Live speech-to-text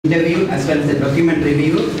interview as well as a document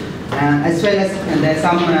review, as well as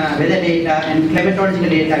some weather data and climatological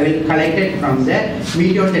data will collected from the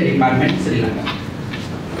meteorology department, Sri Lanka.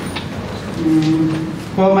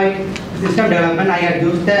 For my system development, I have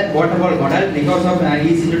used the waterfall model because of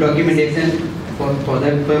easy to documentation. For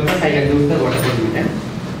that purpose, I have used the waterfall model.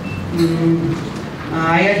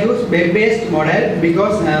 I have used web-based model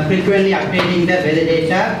because frequently updating the weather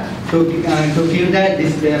data to give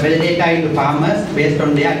this weather data into farmers based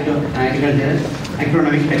on their agricultural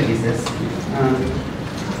agronomic practices.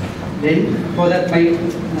 Then for that my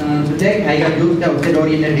project, I have used the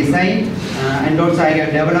object-oriented design and also I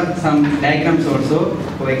have developed some diagrams also.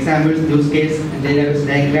 For example, use case database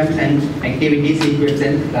diagrams and activity sequence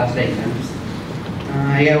and class diagrams.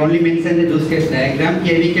 I have only mentioned the use case diagram.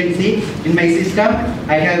 Here we can see in my system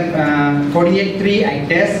I have coordinate 3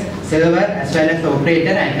 actors: server as well as the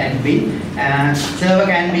operator and admin. Server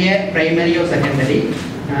can be a primary or secondary.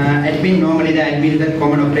 Admin, normally the admin is the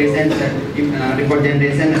common operations, report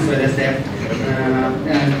generation as well as the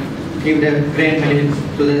give the grade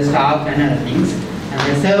to the staff and other things.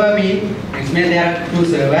 The server means there are 2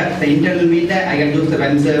 servers. The internal means that I can use the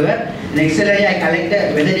web server. And externally I collect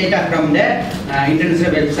the weather data from the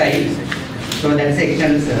international website. So that's the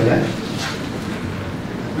external server.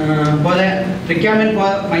 For the requirement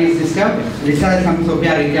for my system, these are some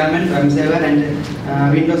software requirements, web server and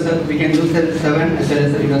Windows. We can use the 7 as well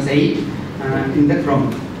as the Windows 8 in the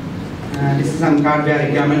Chrome. This is some hardware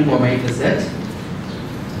requirement for my research.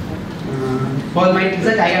 For my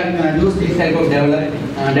research, I have used this type of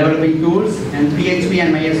developing tools, and PHP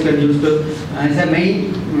and MySQL used to as the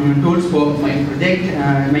main tools for my project.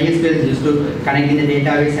 MySQL is used to connecting the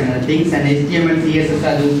database and other things, and HTML, CSS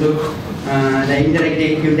are used to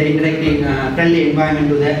give the interactive friendly environment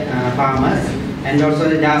to the farmers, and also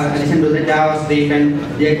the Java, addition to the JavaScript and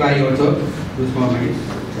jQuery also used for my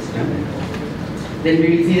system. Then we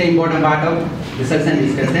will see the important part of results and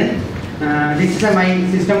discussion. This is my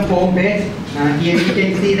system home page. Here you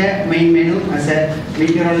can see the main menu as a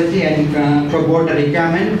meteorology and crop water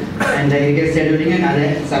requirement and the irrigation scheduling and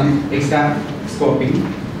other some extra scoping.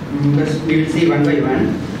 We will see one by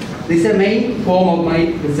one. This is the main form of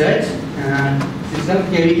my research system.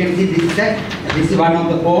 Here you can see this is one of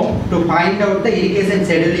the form to find out the irrigation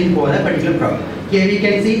scheduling for the particular crop. Here we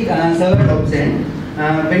can see several options.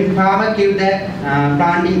 When farmer give the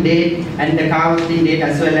planting date and the harvesting date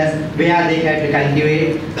as well as where they have to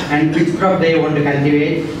cultivate and which crop they want to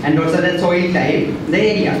cultivate and also the soil type, the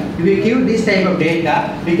area. If we give this type of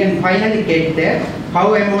data, we can finally get the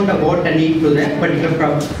how amount of water need to the particular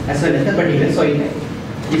crop as well as the particular soil type.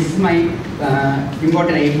 This is my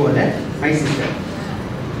important aim for my system.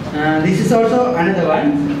 This is also another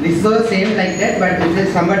one. This is also same like that, but this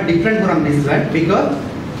is somewhat different from this one because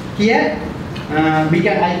here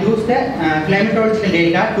I use the climatological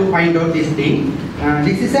data to find out this thing.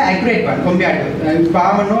 This is an accurate one compared to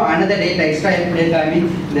farmer know another data, extra data. I mean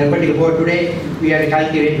the particular for today we have to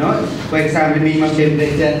calculate no. For example, minimum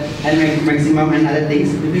temperature and maximum and other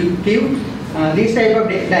things. If you give this type of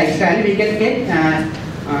data extra, we can get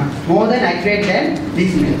more than accurate than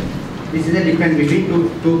this method. This is the difference between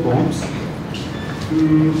two forms.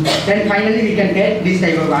 Then finally we can get this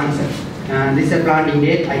type of answer. This is a planting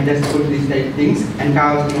date. I just put this type of things and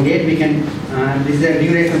harvesting date. We can. This is a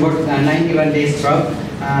duration about 91 days crop.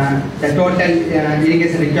 The total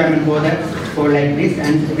irrigation requirement for like this,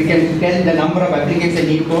 and we can tell the number of application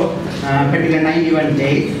need for particular 91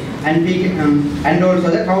 days, and we and also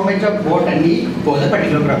the how much of water need for the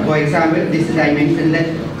particular crop. For example, this is I mentioned that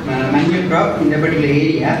manure crop in the particular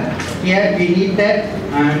area. Here we need the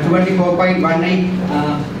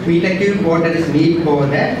 24.19 meter cube water is need for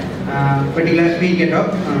the particular period of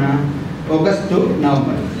August to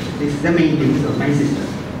November. This is the main thing of my system.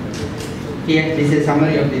 Here, this is a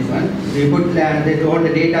summary of this one. We put all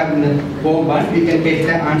the data in the form 1, we can get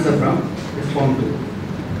the answer from this form 2.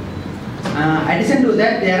 Addition to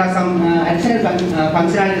that, there are some additional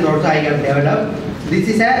functionalities also I have developed. This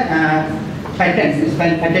is a patterns. This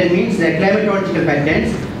pattern means the climatological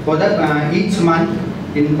patterns for the each month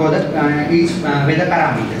for the each weather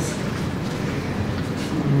parameters.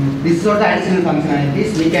 This is all the additional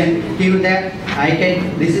functionalities. We can give the I get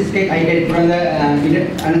from the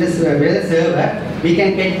another weather server. We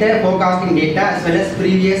can get the forecasting data as well as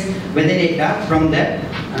previous weather data from the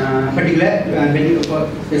particular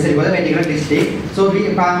particular district. So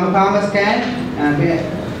we farmers can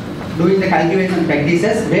doing the calculation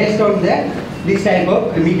practices based on this type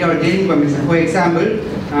of meteorological information. For example,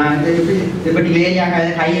 the particular area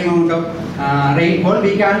has a high amount of rainfall.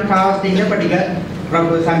 We can harvest in the particular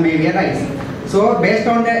crop, some maybe rice. So based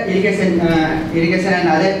on the irrigation and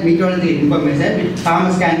other meteorological information,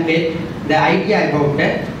 farmers can get the idea about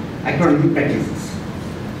the agronomic practices.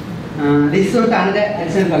 This is another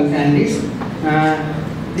additional functionalities.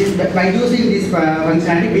 By using this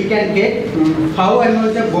functionality, we can get how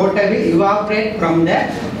much of water will evaporate from the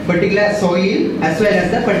particular soil as well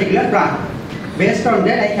as the particular plant. Based on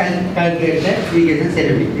that, I can calculate the irrigation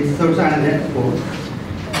schedule. This is also another code.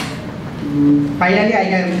 Finally, I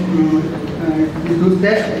can use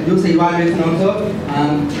the evaluation also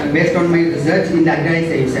based on my research in the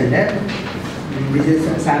Irrigation Center. This is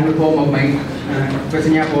a sample form of my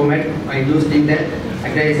questionnaire format I used in the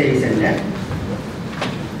Irrigation Center.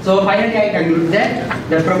 So finally, I conclude that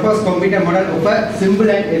the proposed computer model offers simple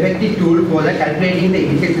and effective tool for the calculating the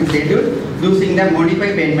irrigation schedule using the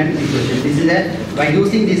modified payment equation. This is by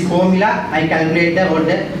using this formula, I calculate all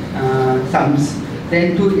the sums.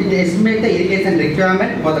 Then to estimate the irrigation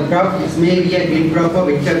requirement for the crop, it may be a field crop or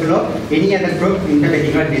vector crop, any other crop in the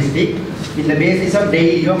particular district, in the basis of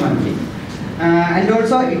daily or monthly. And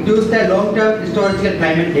also it uses the long-term historical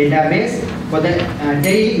climate database for the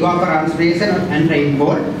daily evaporation and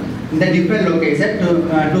rainfall in the different locations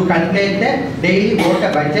to calculate the daily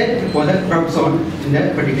water budget for the crop zone in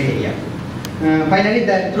the particular area. Finally,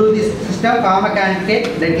 through this system, farmer can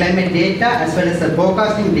get the climate data as well as the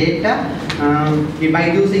forecasting data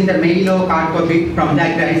by using the mail or hard copy from the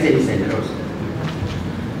Agricultural Service Center also.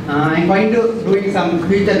 I'm going to doing some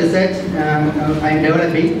future research. I'm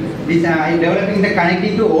developing this. I'm developing the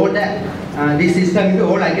connecting to all the this system into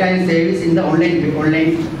all Agricultural service in the online,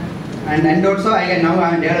 and also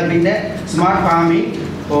I'm developing the smart farming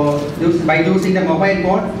by using the mobile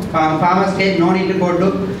phone. Farmers get no need to go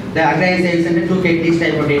to the Agricultural Service Center to get this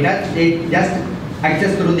type of data. They just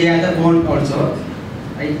access through the other phone also.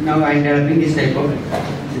 Now I'm developing this type of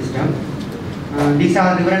system. These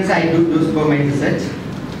are the references I use for my research.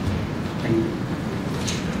 Thank you.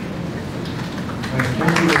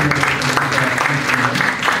 Thank you very much.